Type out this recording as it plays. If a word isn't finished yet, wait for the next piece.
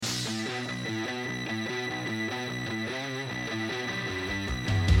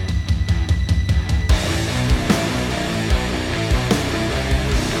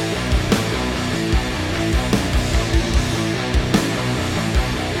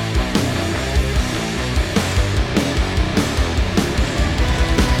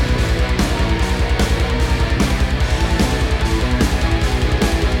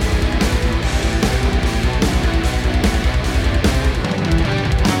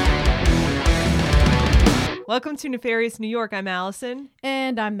Welcome to Nefarious New York. I'm Allison.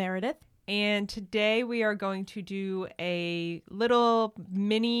 And I'm Meredith. And today we are going to do a little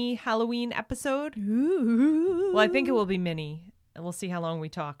mini Halloween episode. Ooh. Well, I think it will be mini. And we'll see how long we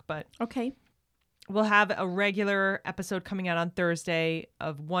talk. But Okay. we'll have a regular episode coming out on Thursday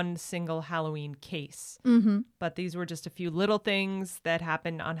of one single Halloween case. Mm-hmm. But these were just a few little things that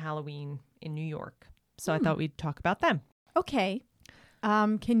happened on Halloween in New York. So I thought we'd talk about them. Okay.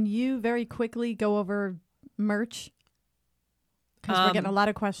 Can you very quickly go over merch? Because we're getting a lot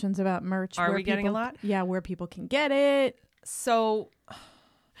of questions about merch. Are we getting a lot? Yeah, where people can get it. So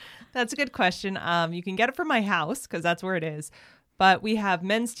that's a good question. You can get it from my house because that's where it is. But we have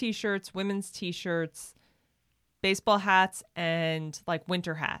men's t-shirts, women's t-shirts, baseball hats, and like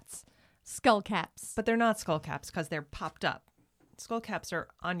winter hats. Skull caps. But they're not skull caps because they're popped up. Skull caps are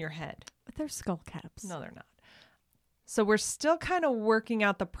on your head. But they're skull caps. No, they're not. So we're still kind of working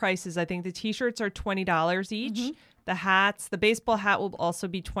out the prices. I think the t-shirts are $20 each. Mm-hmm. The hats, the baseball hat will also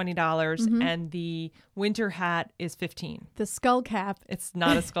be $20, and the winter hat is $15. The skull cap It's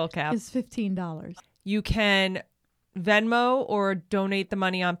not a skull cap. is $15. You can Venmo or donate the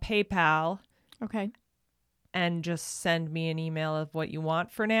money on PayPal Okay. and just send me an email of what you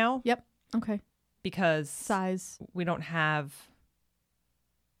want for now Yep. Okay. because Size. we don't have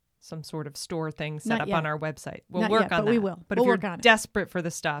some sort of store thing set Not up yet. on our website. We'll Not work yet, on but that. we will. But We'll if work you're on it. desperate for the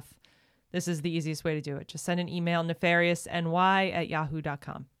stuff, this is the easiest way to do it. Just send an email,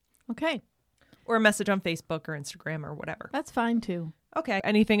 nefariousny@yahoo.com. Okay. Or a message on Facebook or Instagram or whatever. That's fine too. Okay.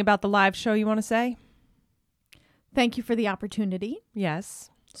 Anything about the live show you want to say? Thank you for the opportunity.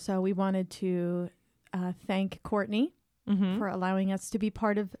 Yes. So we wanted to thank Courtney for allowing us to be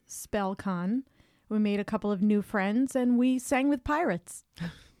part of SpellCon. We made a couple of new friends and we sang with pirates.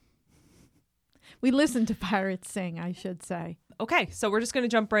 We listened to pirates sing, I should say. Okay, so we're just going to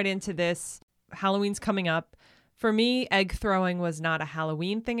jump right into this. Halloween's coming up. For me, egg throwing was not a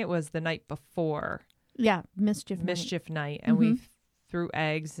Halloween thing. It was the night before. Yeah, mischief Night. And we threw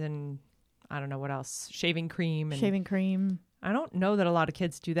eggs and I don't know what else. Shaving cream. And shaving cream. I don't know that a lot of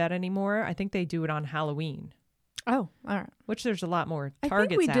kids do that anymore. I think they do it on Halloween, Oh, all right. which there's a lot more I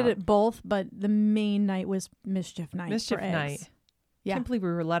targets think we did out. it both, but the main night was mischief night. Mischief for eggs. night. Yeah. Can't believe we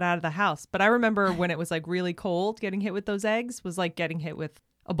were let out of the house. But I remember when it was like really cold, getting hit with those eggs was like getting hit with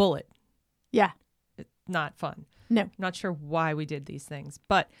a bullet. Yeah. Not fun. No. I'm not sure why we did these things.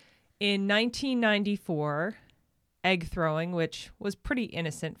 But in 1994, egg throwing, which was pretty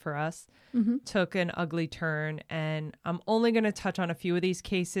innocent for us, took an ugly turn. And I'm only going to touch on a few of these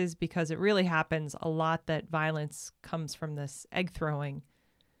cases because it really happens a lot that violence comes from this egg throwing.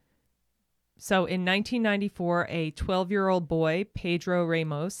 So in 1994, a 12-year-old boy, Pedro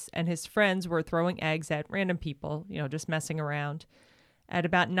Ramos, and his friends were throwing eggs at random people, just messing around. At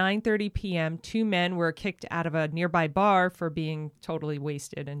about 9:30 p.m., two men were kicked out of a nearby bar for being totally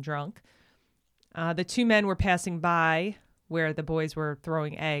wasted and drunk. The two men were passing by where the boys were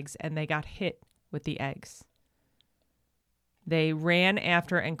throwing eggs, and they got hit with the eggs. They ran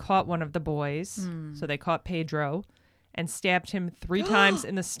after and caught one of the boys, so they caught Pedro, and stabbed him 3 times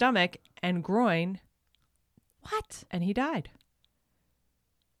in the stomach and groin. What? And he died.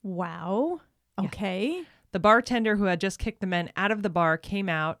 Wow. Yeah. Okay. The bartender who had just kicked the men out of the bar came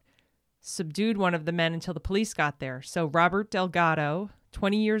out, subdued one of the men until the police got there. So Robert Delgado,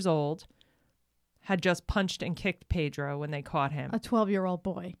 20 years old, had just punched and kicked Pedro when they caught him. A 12-year-old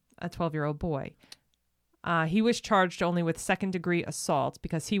boy. A 12-year-old boy. He was charged only with second-degree assault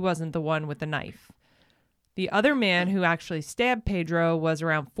because he wasn't the one with the knife. The other man who actually stabbed Pedro was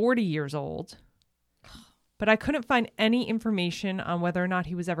around 40 years old, but I couldn't find any information on whether or not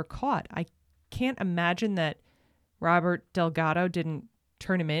he was ever caught. I can't imagine that Robert Delgado didn't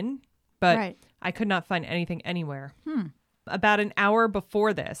turn him in, but Right. I could not find anything anywhere. About an hour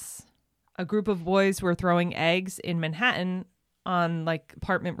before this, a group of boys were throwing eggs in Manhattan on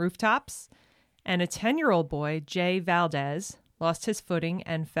apartment rooftops, and a 10-year-old boy, Jay Valdez, lost his footing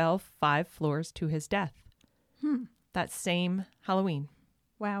and fell 5 floors to his death. That same Halloween.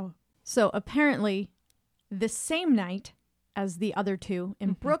 Wow. So apparently, the same night as the other two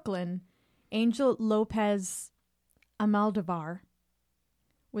in Brooklyn, Angel Lopez Amaldavar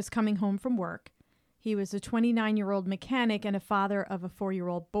was coming home from work. He was a 29-year-old mechanic and a father of a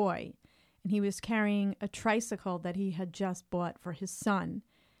 4-year-old boy. And he was carrying a tricycle that he had just bought for his son.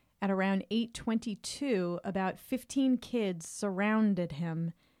 At around 8:22, about 15 kids surrounded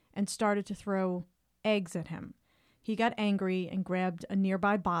him and started to throw eggs at him. He got angry and grabbed a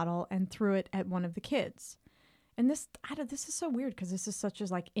nearby bottle and threw it at one of the kids. And this is so weird because this is such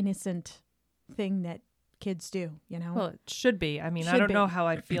a innocent thing that kids do, you know? Well, it should be. I mean, I don't know how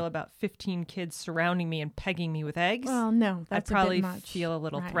I'd feel about 15 kids surrounding me and pegging me with eggs. Well, no, that's I'd probably a bit much. feel a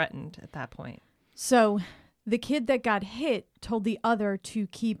little threatened at that point. So the kid that got hit told the other to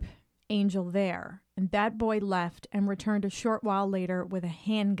keep Angel there. And that boy left and returned a short while later with a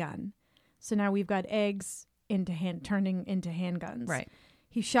handgun. So now we've got eggs turning into handguns. Right.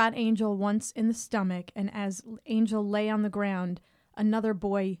 He shot Angel once in the stomach, and as Angel lay on the ground, another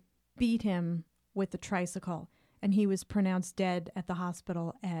boy beat him with the tricycle, and he was pronounced dead at the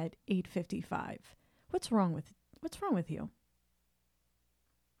hospital at 8:55. What's wrong with you?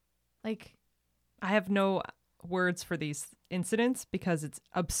 Like, I have no words for these incidents because it's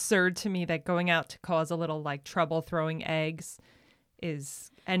absurd to me that going out to cause a little like trouble throwing eggs is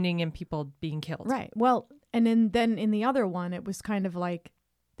ending in people being killed. Right. Well, and then in the other one, it was kind of like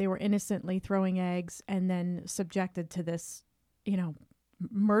they were innocently throwing eggs and then subjected to this,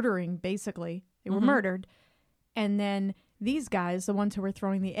 murdering, basically. They were murdered. And then these guys, the ones who were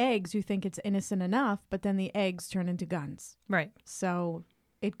throwing the eggs, you think it's innocent enough, but then the eggs turn into guns. Right. So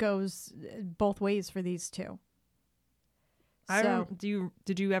it goes both ways for these two.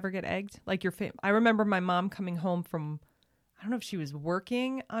 Did you ever get egged? Like I remember my mom coming home from, I don't know if she was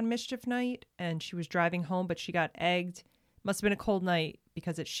working on mischief night and she was driving home, but she got egged. Must have been a cold night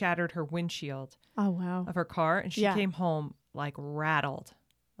because it shattered her windshield. Oh, wow. Of her car. And she came home like rattled,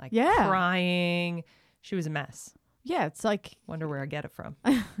 like Yeah. crying. She was a mess. Yeah, it's like... Wonder where I get it from.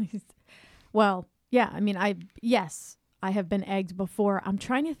 Well, yeah, I mean, I have been egged before. I'm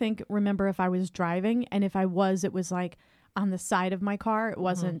trying to remember if I was driving, and if I was, it was like on the side of my car. It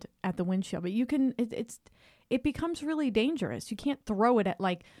wasn't at the windshield. But you can, it becomes really dangerous. You can't throw it at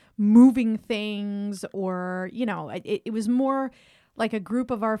like moving things or, it was more like a group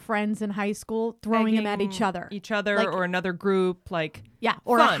of our friends in high school throwing them at each other. Like, or another group, like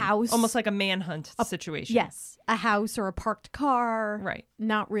or fun. a house. Almost like a manhunt situation. Yes, a house or a parked car. Right.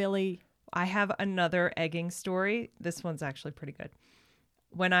 Not really. I have another egging story. This one's actually pretty good.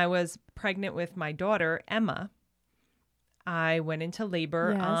 When I was pregnant with my daughter, Emma, I went into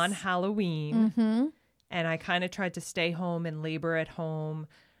labor on Halloween. Mm-hmm. And I kind of tried to stay home and labor at home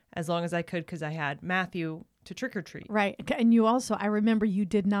as long as I could because I had Matthew to trick or treat. Right. And you also, I remember you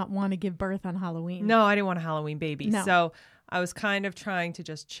did not want to give birth on Halloween. No, I didn't want a Halloween baby. No. So I was kind of trying to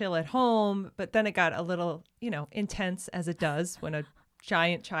just chill at home. But then it got a little, intense as it does when a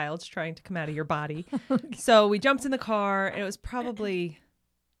giant child's trying to come out of your body. So we jumped in the car. And it was probably,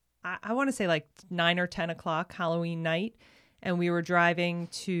 I want to say like 9 or 10 o'clock Halloween night. And we were driving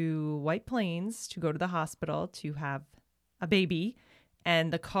to White Plains to go to the hospital to have a baby.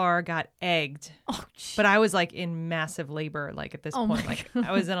 And the car got egged. Oh, but I was like in massive labor, like at this point. Like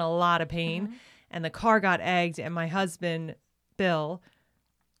I was in a lot of pain. And the car got egged. And my husband, Bill,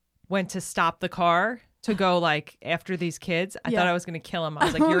 went to stop the car to go like after these kids. I thought I was going to kill him. I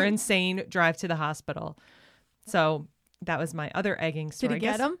was like, you're insane. Drive to the hospital. So that was my other egging story. Did he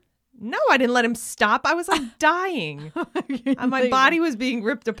get him? No, I didn't let him stop. I was like dying. And my body was being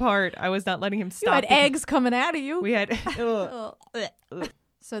ripped apart. I was not letting him stop. You had eggs coming out of you. We had.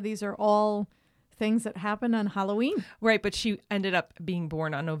 So these are all things that happened on Halloween. Right, but she ended up being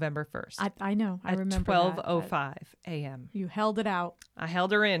born on November 1st. I know. I remember at 12:05 a.m. You held it out. I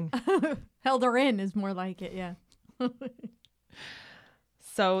held her in. Held her in is more like it, yeah.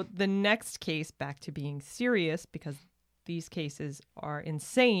 So the next case, back to being serious, because these cases are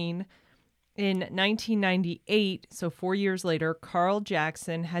insane. In 1998, so 4 years later, Carl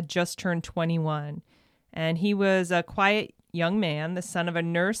Jackson had just turned 21. And he was a quiet young man, the son of a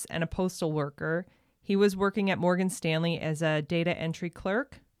nurse and a postal worker. He was working at Morgan Stanley as a data entry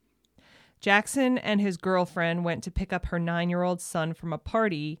clerk. Jackson and his girlfriend went to pick up her 9-year-old son from a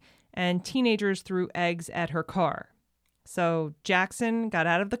party, and teenagers threw eggs at her car. So Jackson got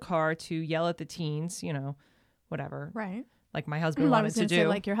out of the car to yell at the teens, whatever. Right. Like my husband wanted to do. Say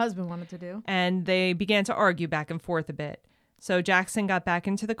like your husband wanted to do. And they began to argue back and forth a bit. So Jackson got back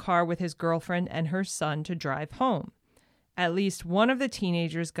into the car with his girlfriend and her son to drive home. At least one of the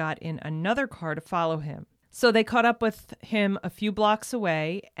teenagers got in another car to follow him. So they caught up with him a few blocks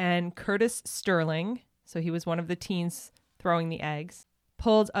away, and Curtis Sterling, so he was one of the teens throwing the eggs,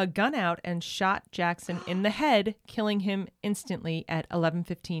 pulled a gun out and shot Jackson in the head, killing him instantly at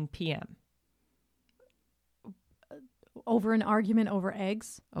 11:15 p.m. Over an argument over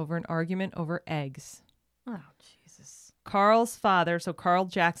eggs? Over an argument over eggs. Oh, Jesus. Carl's father, so Carl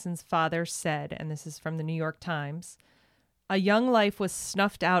Jackson's father said, and this is from the New York Times, "A young life was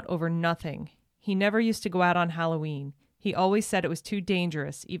snuffed out over nothing. He never used to go out on Halloween. He always said it was too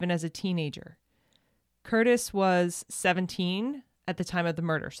dangerous, even as a teenager." Curtis was 17 at the time of the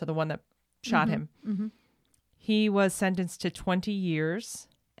murder, so the one that shot him. Mm-hmm. He was sentenced to 20 years,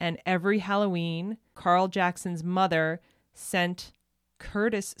 and every Halloween, Carl Jackson's mother sent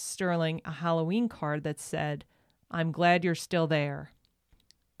Curtis Sterling a Halloween card that said, "I'm glad you're still there."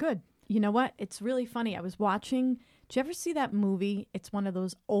 Good. You know what? It's really funny. I was watching. Did you ever see that movie? It's one of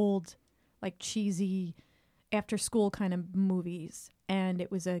those old, like cheesy after school kind of movies. And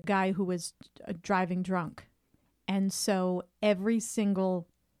it was a guy who was driving drunk. And so I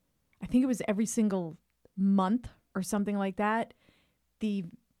think it was every single month or something like that, the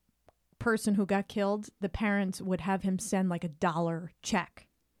person who got killed, the parents would have him send like $1 check.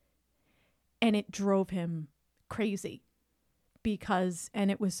 And it drove him crazy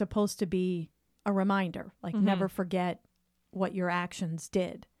and it was supposed to be a reminder, like never forget what your actions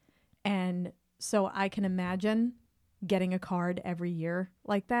did. And so I can imagine getting a card every year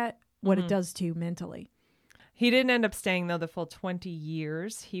like that, what it does to you mentally. He didn't end up staying, though, the full 20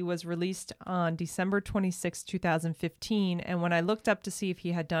 years. He was released on December 26, 2015. And when I looked up to see if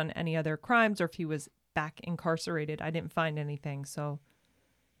he had done any other crimes or if he was back incarcerated, I didn't find anything. So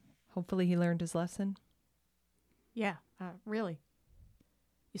hopefully he learned his lesson. Yeah, really.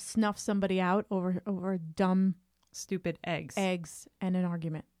 You snuff somebody out over dumb, stupid eggs and an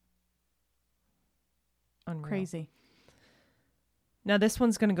argument. Unreal. Crazy. Now this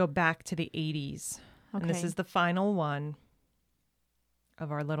one's going to go back to the 80s. Okay. And this is the final one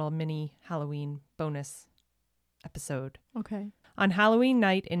of our little mini Halloween bonus episode. Okay. On Halloween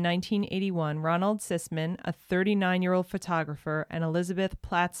night in 1981, Ronald Sisman, a 39-year-old photographer, and Elizabeth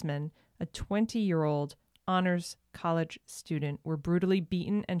Platzman, a 20-year-old honors college student, were brutally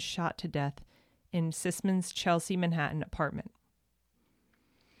beaten and shot to death in Sisman's Chelsea, Manhattan apartment.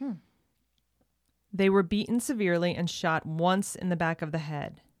 They were beaten severely and shot once in the back of the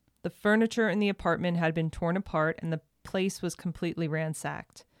head. The furniture in the apartment had been torn apart and the place was completely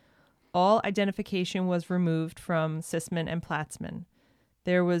ransacked. All identification was removed from Sisman and Platzman.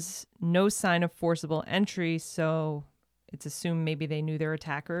 There was no sign of forcible entry, so it's assumed maybe they knew their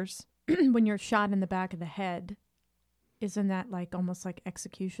attackers. When you're shot in the back of the head, isn't that like almost like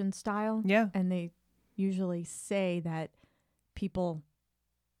execution style? Yeah. And they usually say that people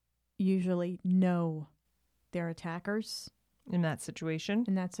usually know their attackers. In that situation?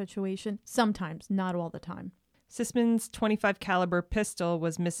 Sometimes, not all the time. Sisman's .25 caliber pistol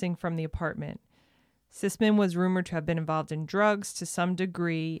was missing from the apartment. Sisman was rumored to have been involved in drugs to some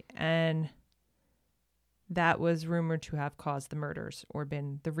degree, and that was rumored to have caused the murders or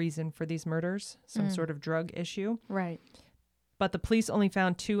been the reason for these murders, some sort of drug issue. Right. But the police only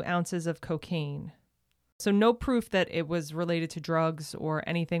found 2 ounces of cocaine. So no proof that it was related to drugs or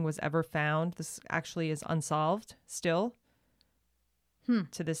anything was ever found. This actually is unsolved still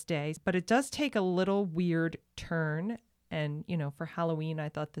to this day. But it does take a little weird turn. And, for Halloween, I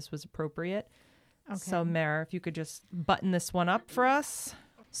thought this was appropriate. Okay. So, Mare, if you could just button this one up for us.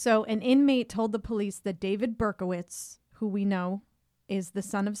 So an inmate told the police that David Berkowitz, who we know is the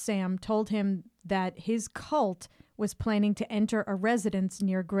son of Sam, told him that his cult was planning to enter a residence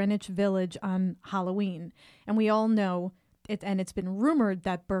near Greenwich Village on Halloween. And we all know, and it's been rumored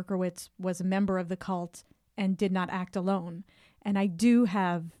that Berkowitz was a member of the cult and did not act alone. And I do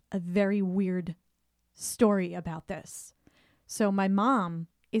have a very weird story about this. So my mom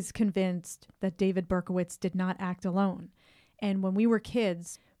is convinced that David Berkowitz did not act alone. And when we were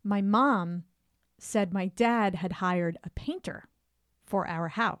kids, my mom said my dad had hired a painter for our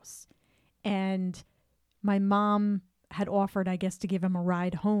house. And my mom had offered, I guess, to give him a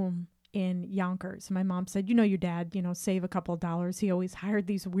ride home in Yonkers. My mom said, your dad, save a couple of dollars. He always hired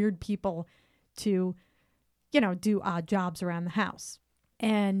these weird people to, do odd jobs around the house.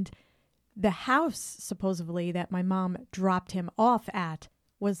 And the house, supposedly, that my mom dropped him off at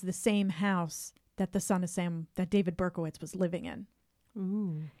was the same house that the son of Sam, that David Berkowitz was living in.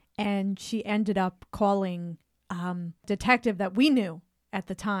 Ooh. And she ended up calling detective that we knew at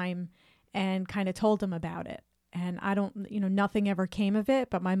the time and kind of told him about it. And I don't, nothing ever came of it,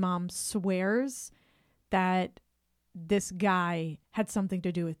 but my mom swears that this guy had something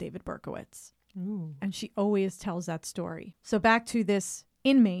to do with David Berkowitz. Ooh. And she always tells that story. So back to this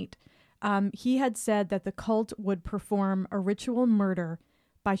inmate, he had said that the cult would perform a ritual murder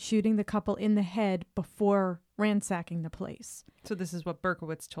by shooting the couple in the head before ransacking the place. So this is what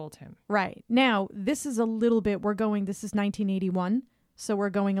Berkowitz told him. Right. Now, this is a little bit, this is 1981, so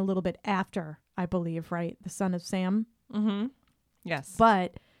we're going a little bit after, I believe, right? The son of Sam. Mm-hmm. Yes.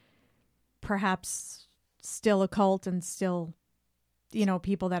 But perhaps still a cult and still,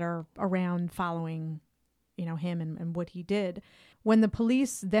 people that are around following, him and what he did. When the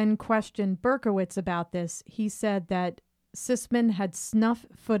police then questioned Berkowitz about this, he said that Sisman had snuff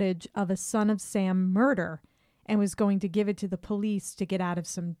footage of a son of Sam murder and was going to give it to the police to get out of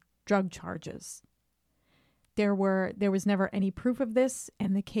some drug charges. There was never any proof of this,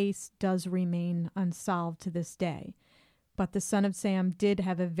 and the case does remain unsolved to this day. But the Son of Sam did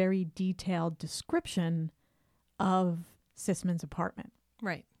have a very detailed description of Sisman's apartment.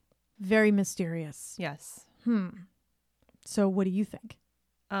 Right. Very mysterious. Yes. So what do you think?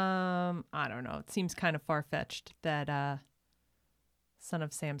 I don't know. It seems kind of far-fetched that Son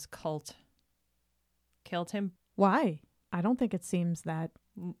of Sam's cult killed him. Why? I don't think it seems that.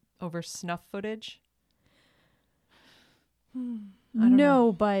 Over snuff footage?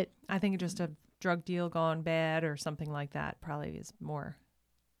 No, but I think just a drug deal gone bad or something like that probably is more.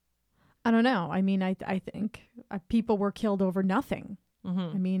 I don't know. I mean, I think people were killed over nothing.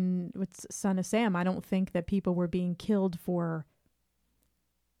 I mean, with Son of Sam, I don't think that people were being killed for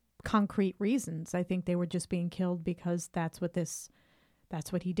concrete reasons. I think they were just being killed because that's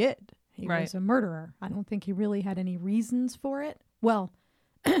what he did. He was a murderer. I don't think he really had any reasons for it. Well,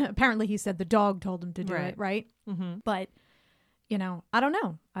 apparently he said the dog told him to do it, right? But, I don't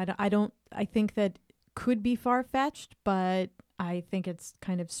know. I think that could be far-fetched, but I think it's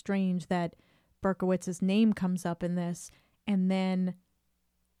kind of strange that Berkowitz's name comes up in this, and then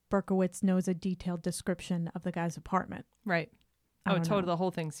Berkowitz knows a detailed description of the guy's apartment. Right. Totally. The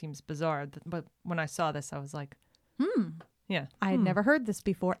whole thing seems bizarre. But when I saw this, I was like, yeah. I had never heard this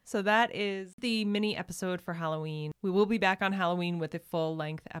before. So that is the mini episode for Halloween. We will be back on Halloween with a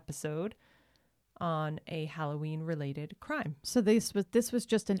full-length episode on a Halloween-related crime. So this was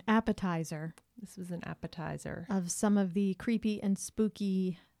just an appetizer. This was an appetizer of some of the creepy and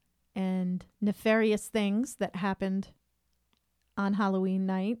spooky and nefarious things that happened on Halloween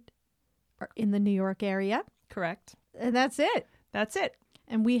night in the New York area. Correct. And that's it. That's it.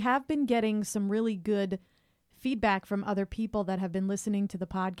 And we have been getting some really good feedback from other people that have been listening to the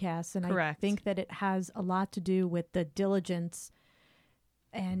podcast. And Correct. I think that it has a lot to do with the diligence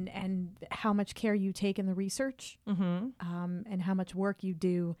and how much care you take in the research, and how much work you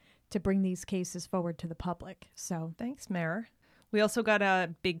do to bring these cases forward to the public. So thanks, Mare. We also got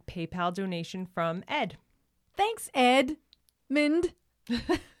a big PayPal donation from Ed. Thanks, Ed. Mind.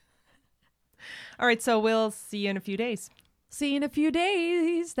 All right, so we'll see you in a few days. See you in a few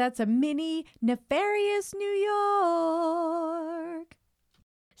days. That's a mini nefarious New York.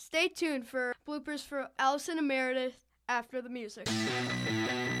 Stay tuned for bloopers for Allison and Meredith after the music.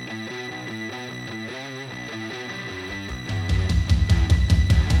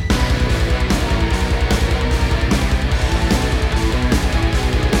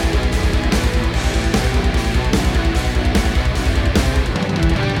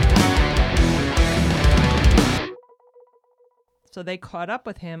 So they caught up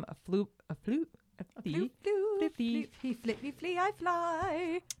with him, a thief, He flit me flee, I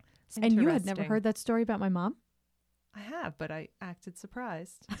fly. And you had never heard that story about my mom? I have, but I acted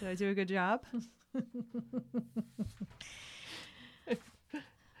surprised. Did I do a good job?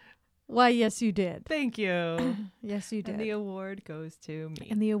 Why, yes, you did. Thank you. Yes, you did. And the award goes to me.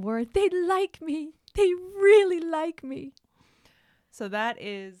 And the award, they like me. They really like me. So that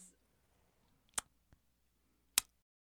is